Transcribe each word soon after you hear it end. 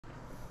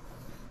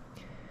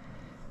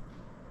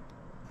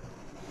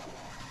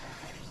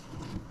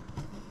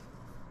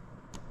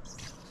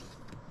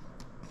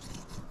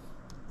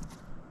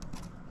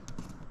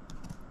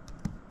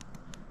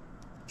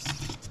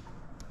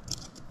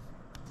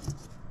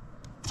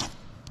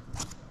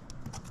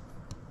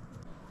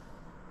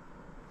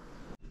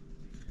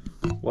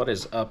What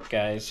is up,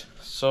 guys?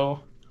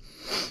 So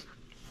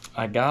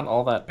I got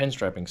all that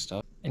pinstriping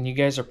stuff, and you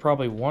guys are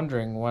probably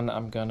wondering when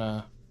I'm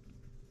gonna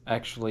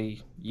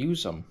actually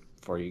use them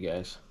for you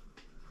guys.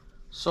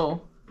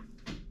 So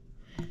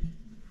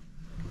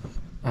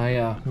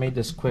I made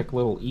this quick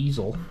little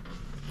easel,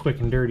 quick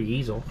and dirty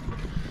easel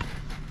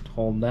to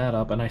hold that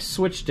up, and I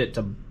switched it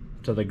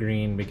to the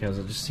green because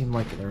it just seemed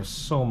like there was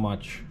so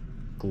much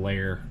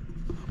glare.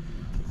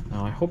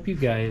 Now I hope you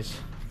guys,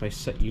 if I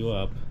set you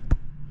up,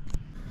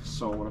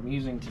 so what I'm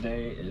using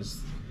today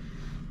is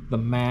the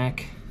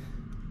Mac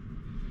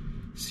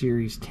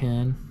Series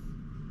 10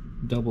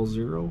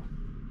 00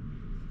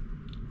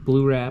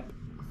 blue wrap.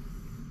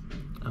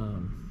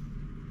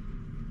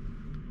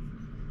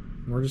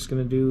 We're just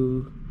gonna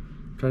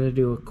try to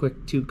do a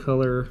quick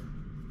 2-color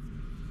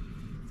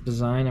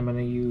design. I'm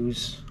gonna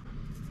use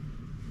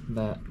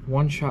that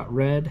one-shot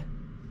red,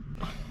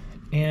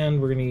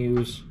 and we're gonna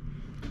use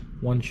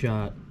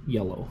one-shot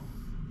yellow,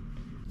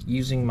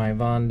 using my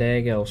Von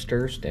Dago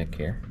stir stick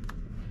here.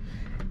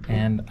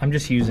 And I'm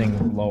just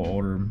using low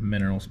odor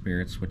mineral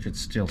spirits, which it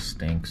still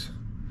stinks,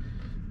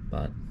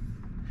 but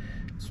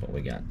that's what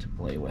we got to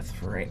play with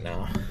for right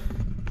now.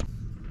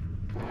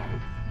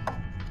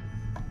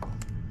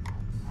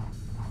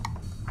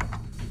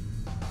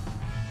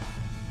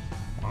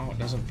 Wow, it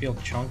doesn't feel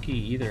chunky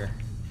either.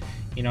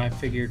 You know, I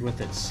figured with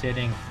it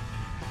sitting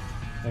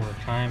over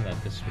time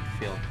that this would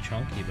feel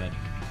chunky, but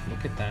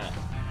look at that.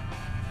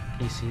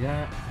 Can you see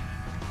that?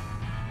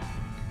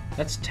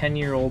 That's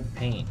 10-year-old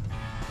paint.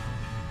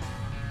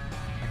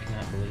 I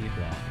cannot believe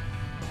that.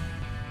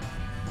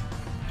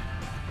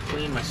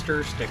 Clean my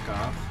stir stick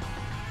off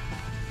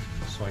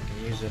so I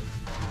can use it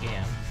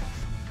again.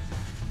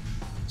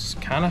 It's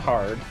kind of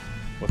hard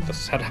with the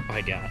setup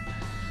I got.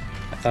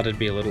 I thought it'd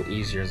be a little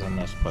easier than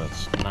this, but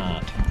it's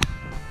not.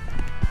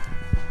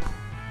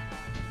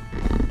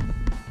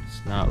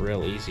 It's not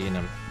real easy, and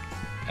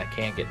I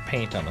can't get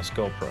paint on this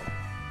GoPro.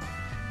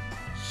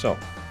 So,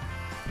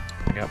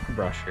 I got my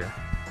brush here.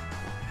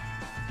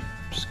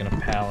 I'm just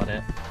gonna palette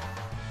it.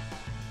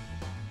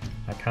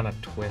 I kind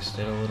of twist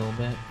it a little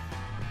bit,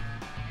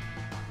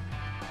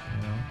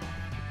 you know,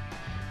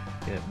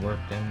 get it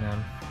worked in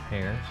them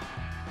hairs.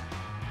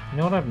 You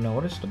know what I've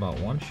noticed about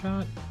One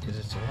Shot is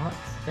it's a lot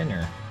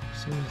thinner. It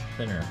seems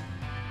thinner,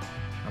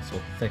 not so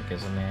thick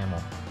as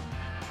enamel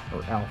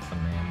or elf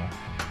enamel.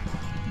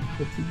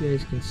 Hope you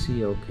guys can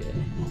see okay.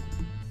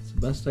 It's the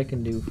best I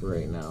can do for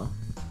right now.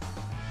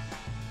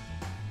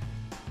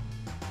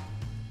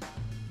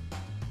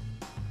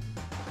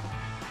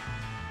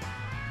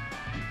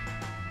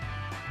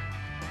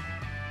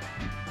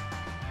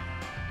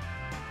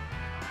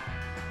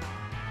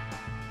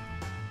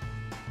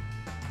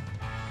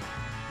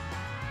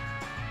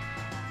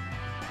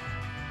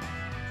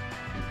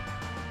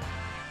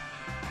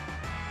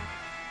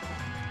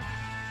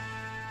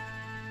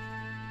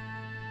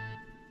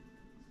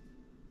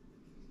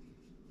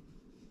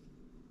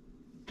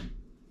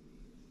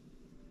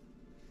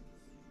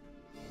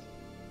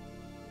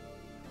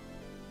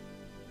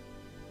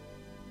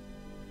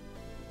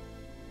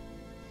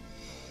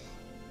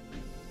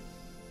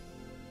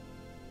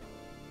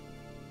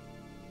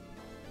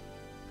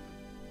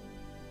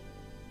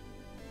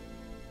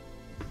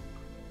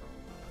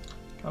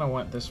 Kind of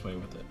went this way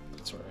with it.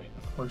 That's alright.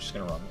 We're just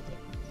gonna run with it.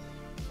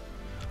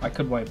 I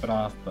could wipe it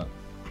off, but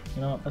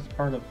you know what? That's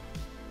part of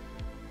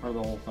the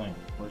whole thing.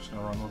 We're just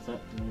gonna run with it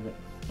and leave it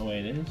the way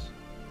it is.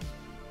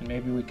 And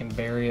maybe we can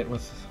bury it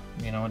with,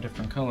 you know, a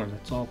different color.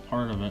 That's all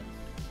part of it.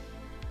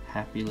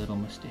 Happy little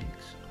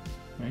mistakes,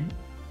 right?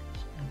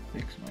 Just gonna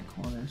fix my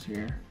corners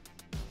here.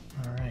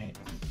 All right.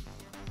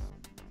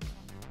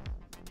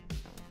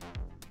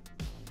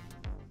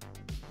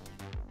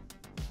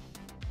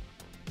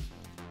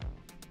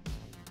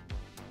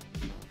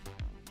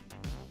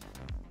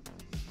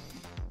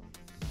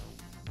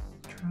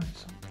 Try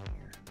something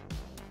here.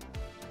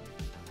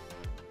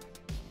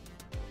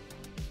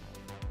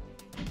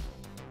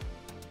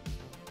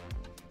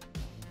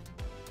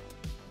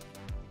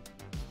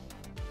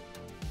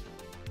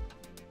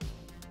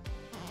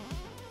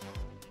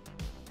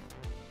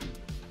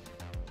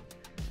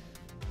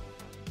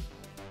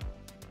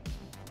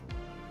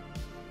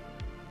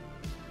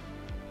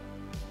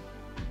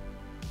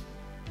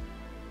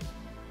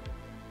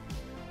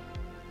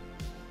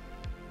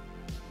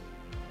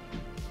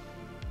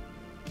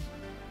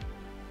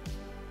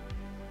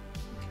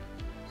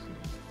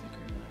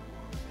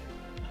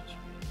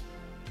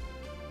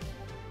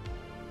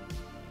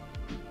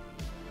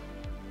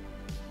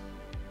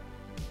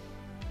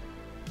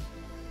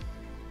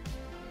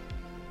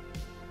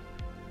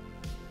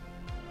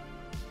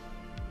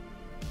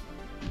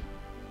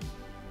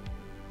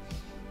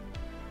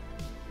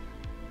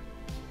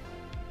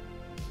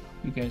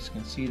 You guys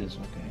can see this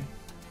okay.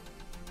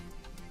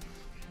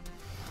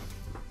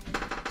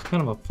 It's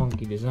kind of a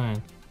funky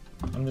design.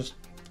 I'm just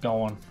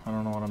going. I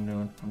don't know what I'm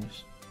doing. I'm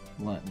just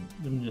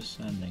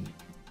sending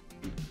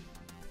it.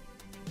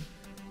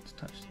 Let's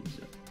touch these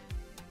up.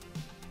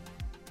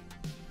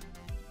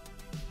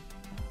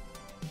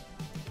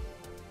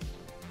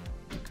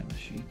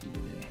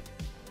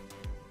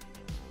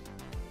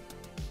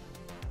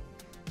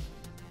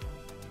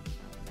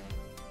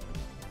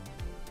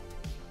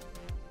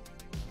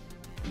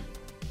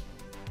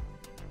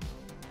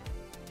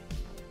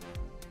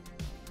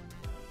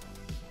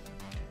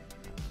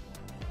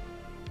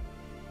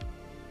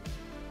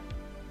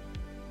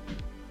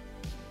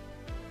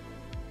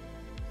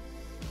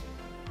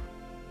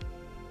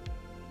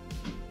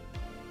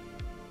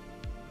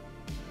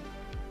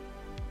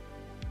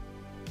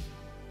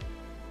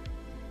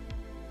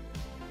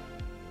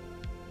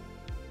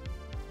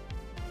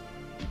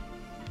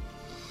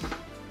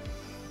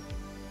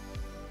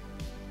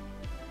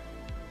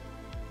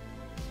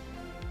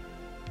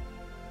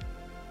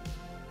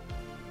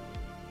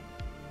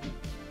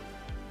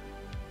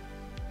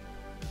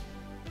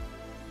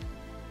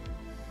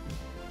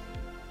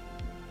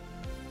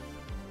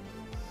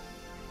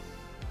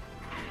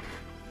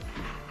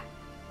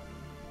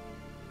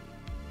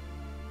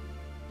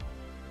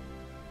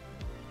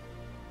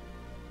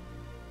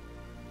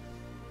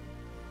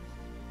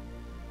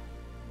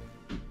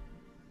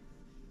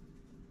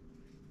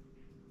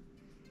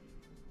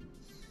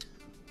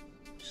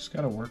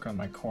 Just gotta work on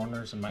my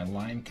corners and my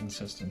line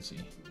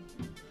consistency.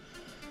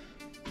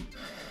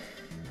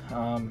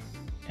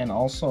 And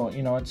also,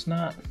 you know, it's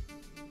not,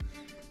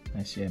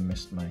 I see I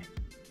missed my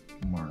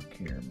mark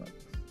here, but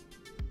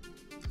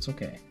it's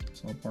okay.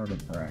 It's all part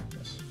of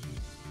practice.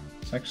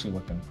 It's actually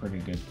looking pretty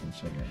good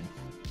considering.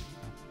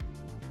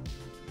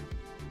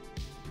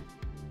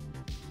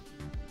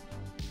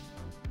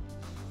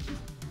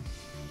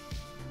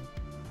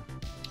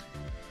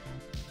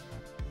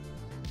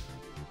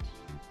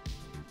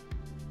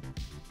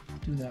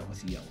 Do that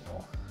with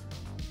yellow.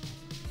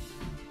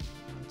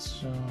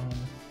 So,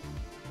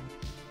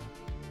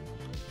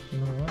 you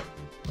know what?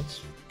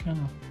 Let's kind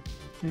of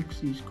fix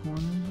these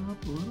corners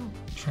up a little.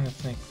 I'm trying to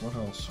think what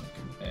else I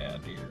can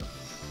add here.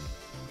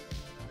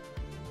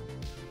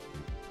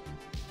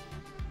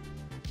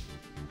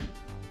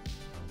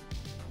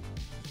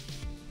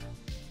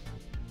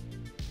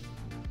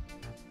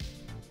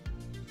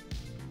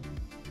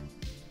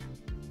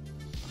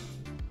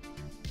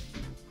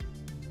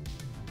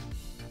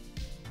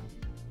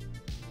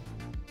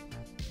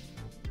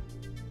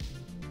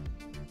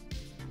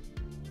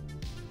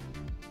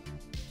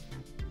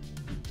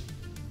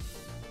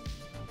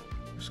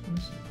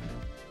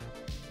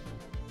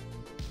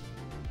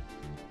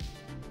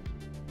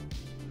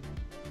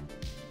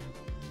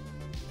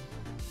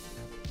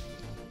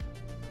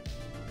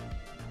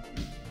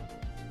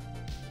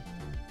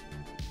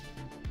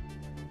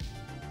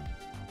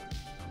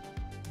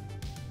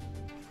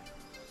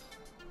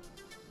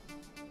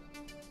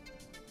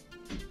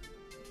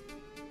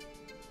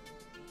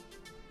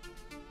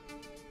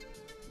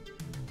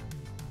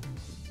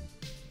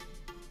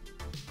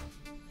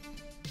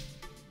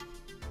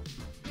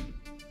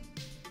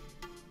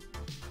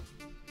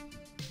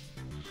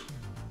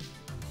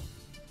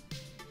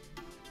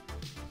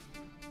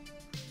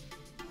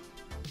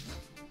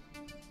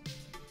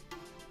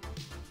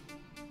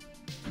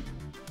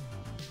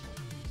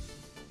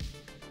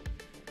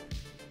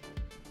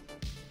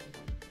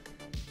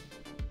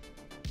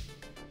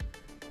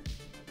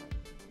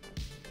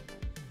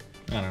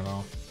 I don't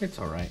know. It's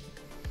all right.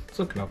 It's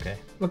looking okay.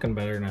 Looking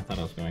better than I thought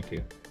I was going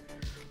to.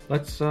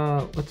 Let's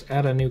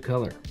add a new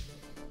color.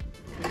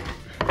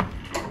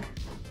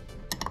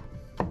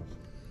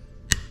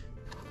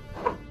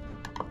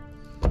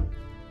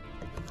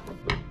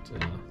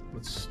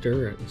 Let's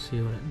stir it and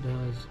see what it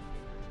does.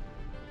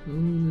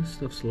 Ooh, this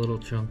stuff's a little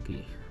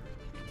chunky.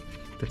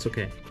 That's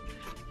okay.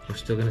 We're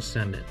still gonna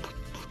send it.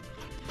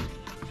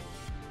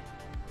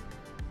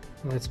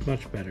 Well, that's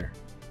much better.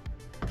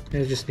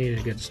 I just needed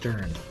a good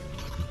stirring.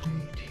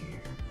 Right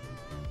here.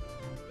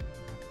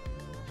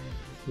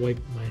 Wipe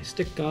my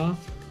stick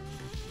off.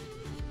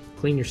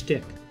 Clean your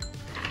stick.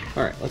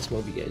 Alright, let's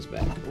move you guys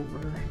back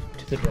over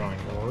to the drawing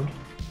board.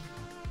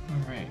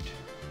 Alright.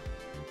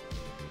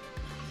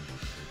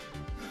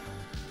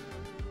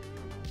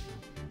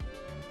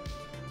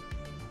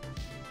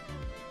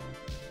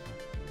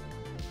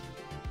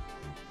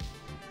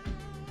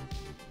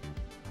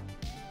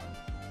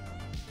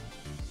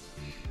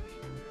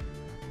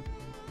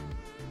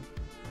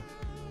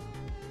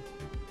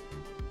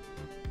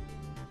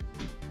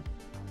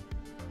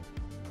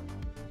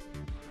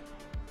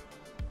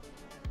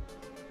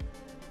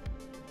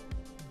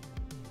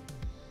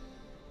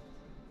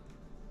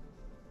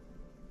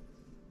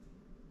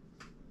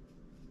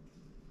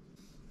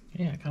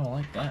 Yeah, I kind of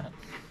like that.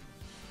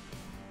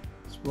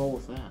 Let's roll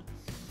with that.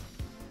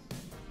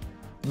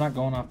 I'm not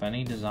going off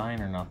any design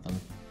or nothing.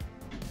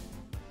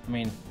 I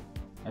mean,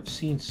 I've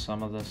seen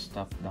some of this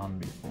stuff done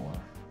before.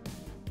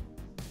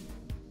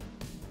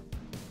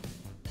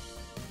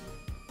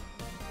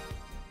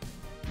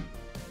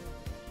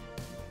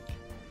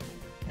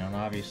 You know, and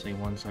obviously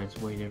one side's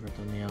way different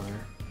than the other.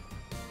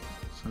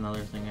 It's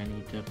another thing I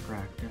need to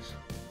practice.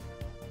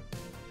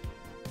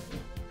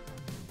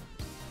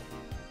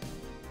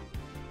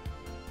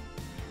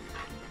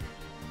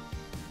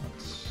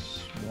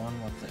 One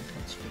more thing,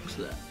 let's fix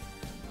that.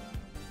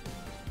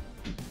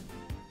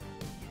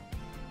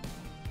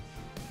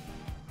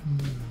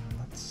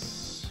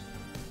 Let's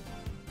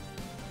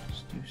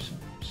do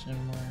something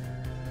similar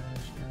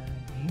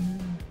starting here.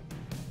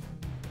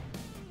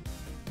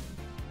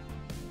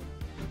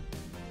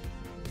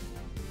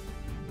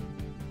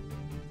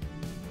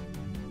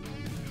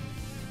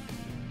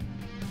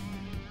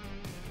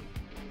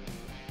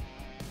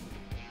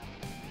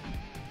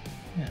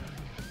 Yeah.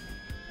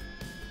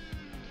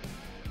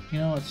 You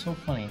know, it's so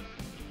funny.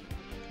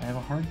 I have a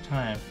hard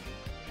time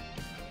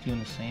doing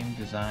the same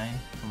design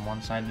from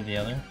one side to the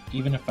other,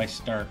 even if I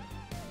start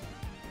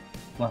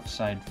left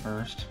side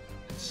first.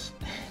 It's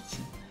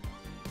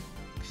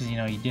because, you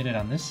know, you did it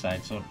on this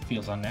side, so it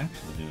feels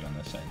unnatural to do it on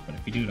this side. But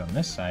if you do it on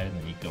this side and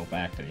then you go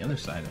back to the other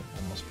side, it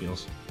almost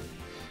feels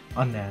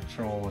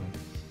unnatural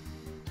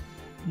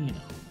and, you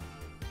know.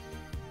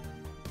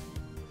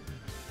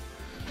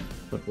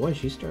 But boy,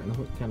 she's starting to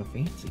look kind of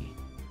fancy.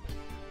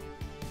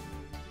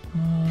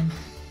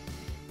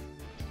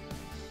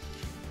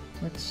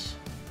 Let's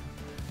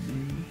do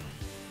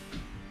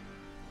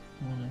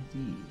one of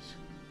these.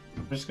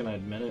 I'm just gonna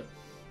admit it,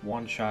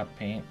 one-shot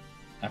paint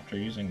after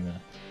using the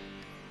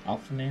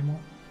alpha enamel.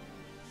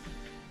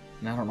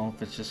 And I don't know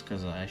if it's just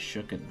because I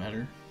shook it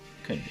better.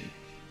 Could be.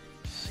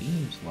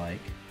 Seems like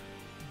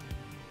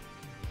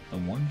the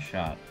one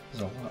shot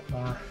is a lot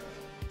more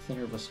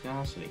thinner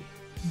viscosity.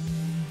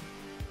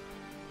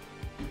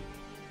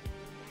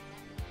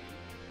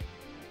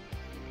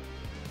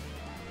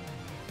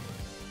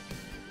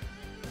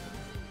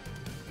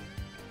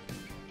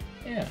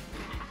 Yeah,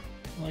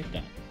 I like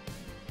that.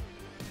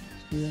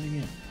 Let's do that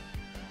again.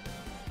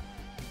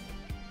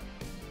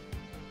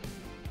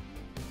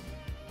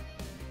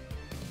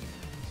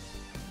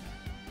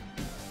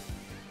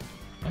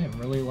 I am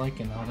really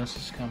liking how this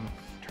is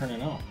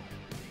turning out.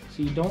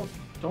 See, don't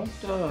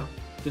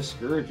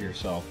discourage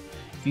yourself.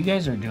 If you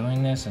guys are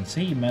doing this and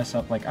say you mess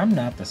up, like I'm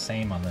not the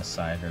same on this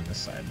side or this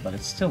side, but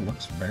it still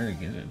looks very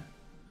good.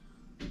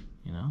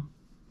 You know?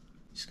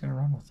 You just gotta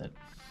run with it.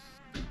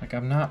 Like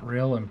I'm not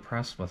real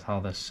impressed with how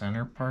this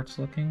center part's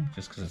looking,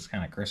 just because it's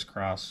kind of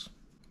crisscross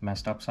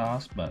messed up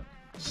sauce, but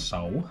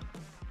so.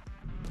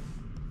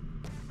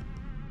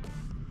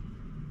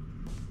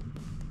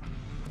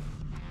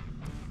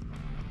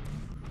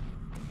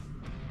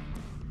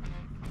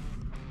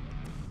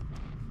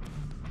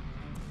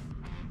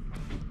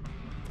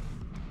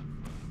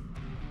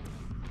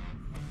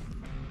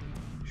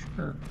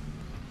 Sure.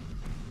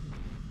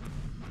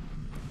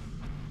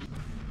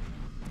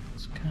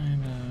 It's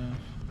kind of...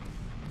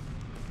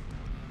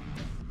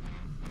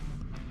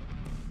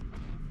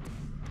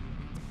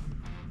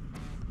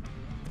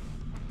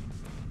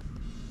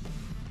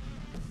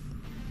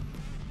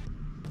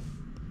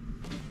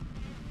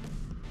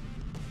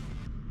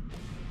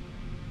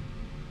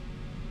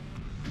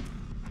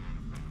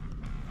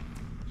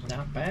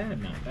 Not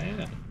bad, not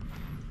bad.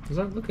 How's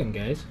that looking,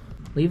 guys?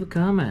 Leave a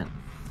comment.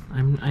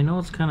 I know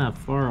it's kind of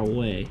far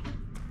away,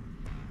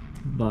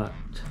 but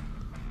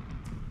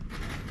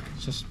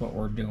it's just what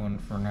we're doing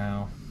for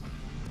now.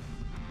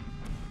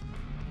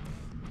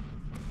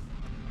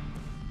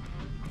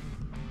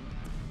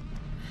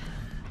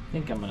 I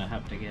think I'm gonna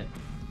have to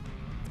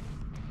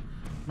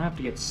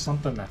get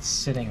something that's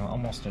sitting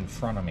almost in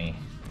front of me,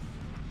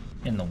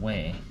 in the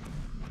way,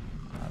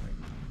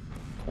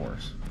 of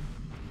course.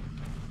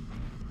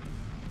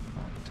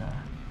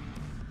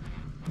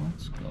 But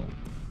let's go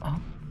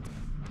up.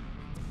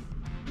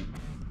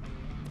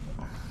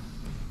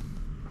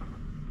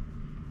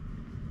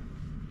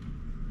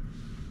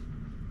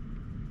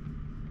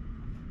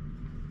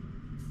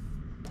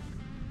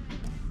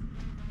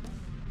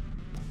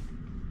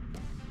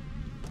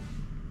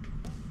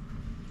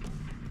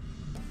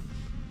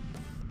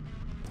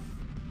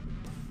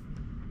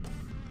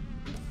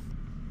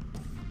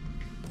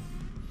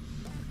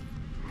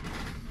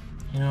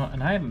 You know,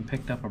 and I haven't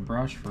picked up a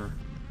brush for,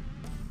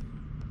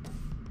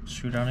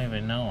 shoot, I don't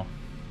even know,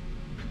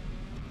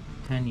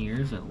 10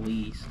 years at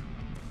least.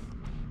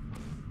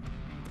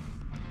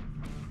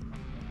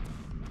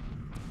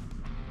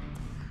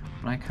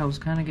 Like, I was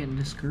kind of getting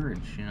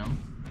discouraged, you know?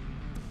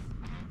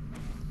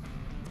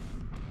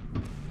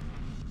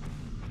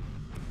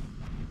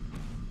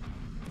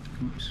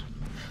 Oops.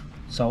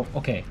 So,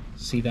 okay,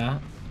 see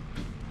that?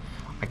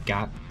 I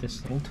got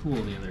this little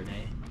tool the other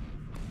day.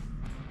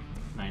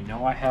 I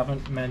know I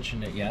haven't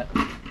mentioned it yet,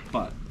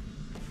 but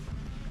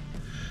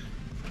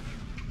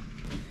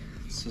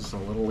this is a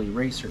little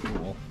eraser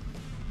tool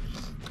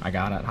I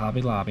got at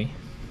Hobby Lobby,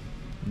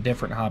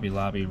 different Hobby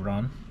Lobby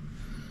run.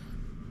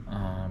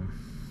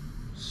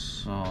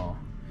 So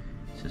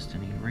it's just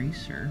an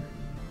eraser.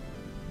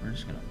 We're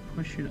just gonna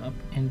push it up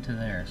into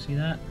there. See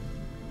that?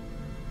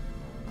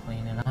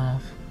 Clean it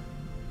off.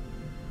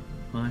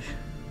 Push.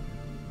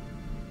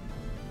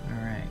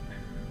 All right.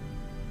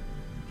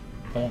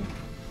 Boom.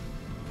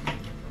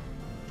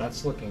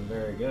 That's looking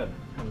very good,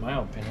 in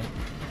my opinion.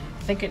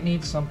 I think it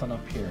needs something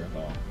up here,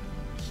 though.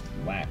 It's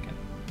lacking.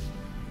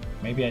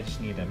 Maybe I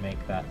just need to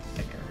make that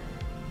thicker.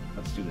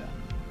 Let's do that.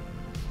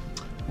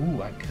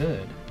 Ooh, I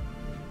could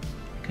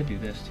do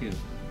this too.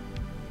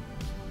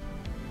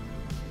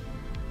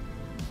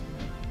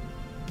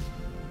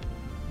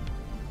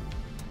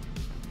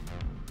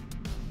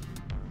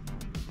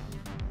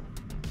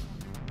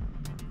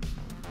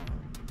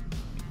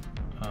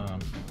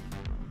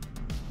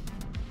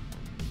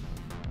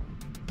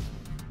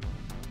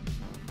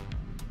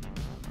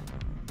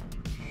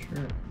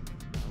 Sure.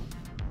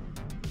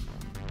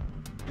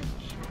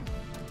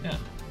 Yeah,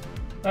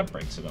 that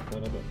breaks it up a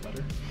little bit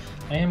better.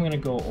 I am going to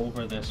go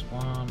over this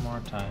one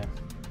more time,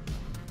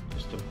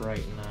 just to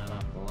brighten that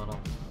up a little.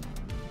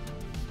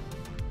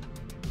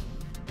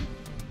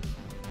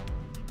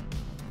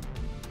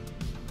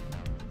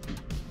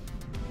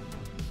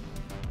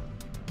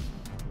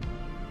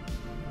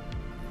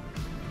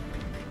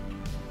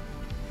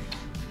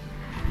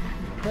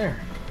 There.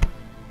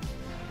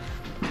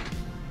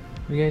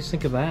 What do you guys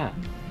think of that?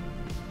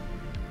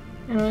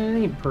 You know,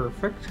 it ain't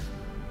perfect,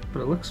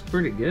 but it looks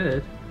pretty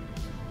good.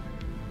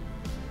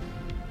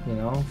 You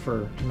know,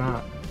 for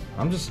not...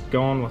 I'm just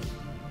going with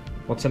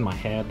what's in my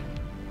head.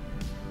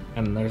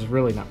 And there's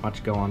really not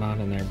much going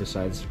on in there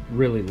besides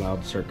really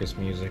loud circus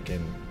music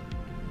and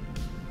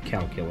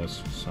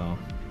calculus, so.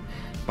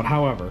 But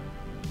however,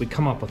 we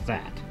come up with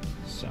that,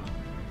 so.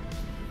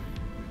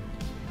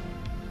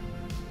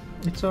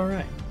 It's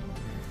alright.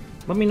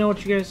 Let me know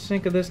what you guys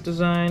think of this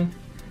design.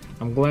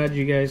 I'm glad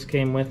you guys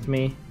came with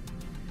me.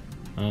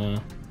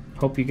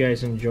 Hope you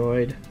guys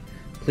enjoyed.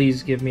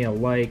 Please give me a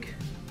like,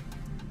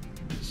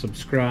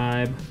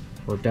 subscribe.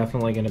 We're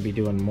definitely going to be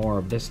doing more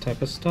of this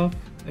type of stuff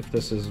if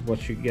this is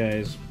what you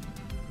guys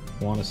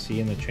want to see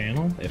in the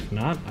channel. If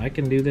not, I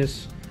can do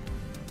this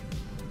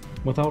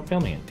without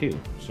filming it too.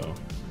 So,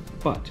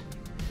 but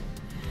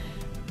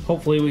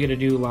hopefully we get to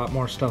do a lot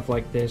more stuff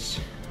like this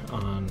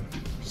on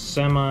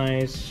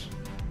semis.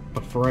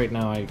 But for right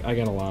now, I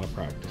got a lot of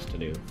practice to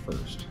do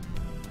first.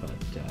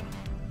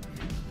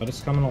 But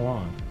it's coming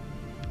along.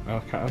 I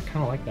kind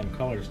of like them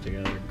colors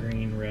together,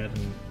 green, red,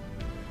 and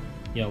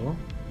yellow.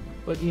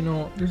 But you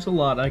know, there's a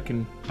lot I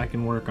can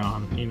work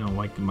on. You know,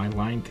 like my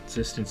line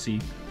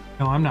consistency.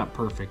 No, I'm not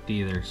perfect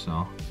either,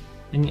 so,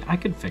 and I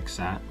could fix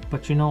that.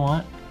 But you know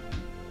what?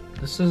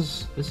 This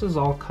is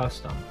all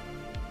custom.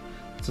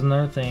 It's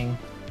another thing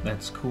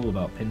that's cool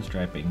about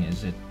pinstriping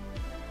is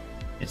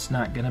it's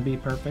not gonna be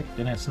perfect,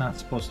 and it's not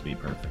supposed to be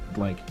perfect.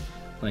 Like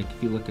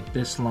if you look at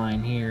this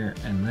line here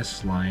and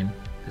this line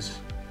is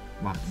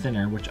a lot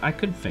thinner, which I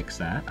could fix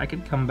that. I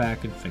could come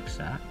back and fix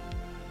that.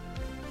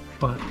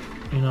 But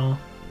you know,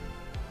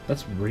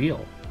 that's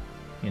real,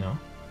 you know.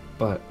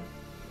 But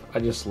I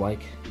just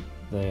like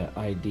the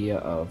idea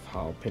of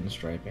how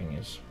pinstriping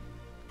is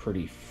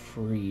pretty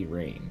free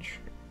range,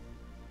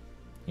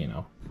 you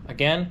know.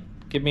 Again,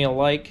 give me a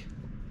like,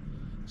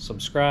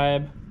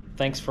 subscribe.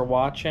 Thanks for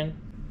watching.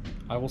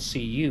 I will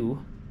see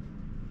you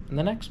in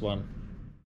the next one.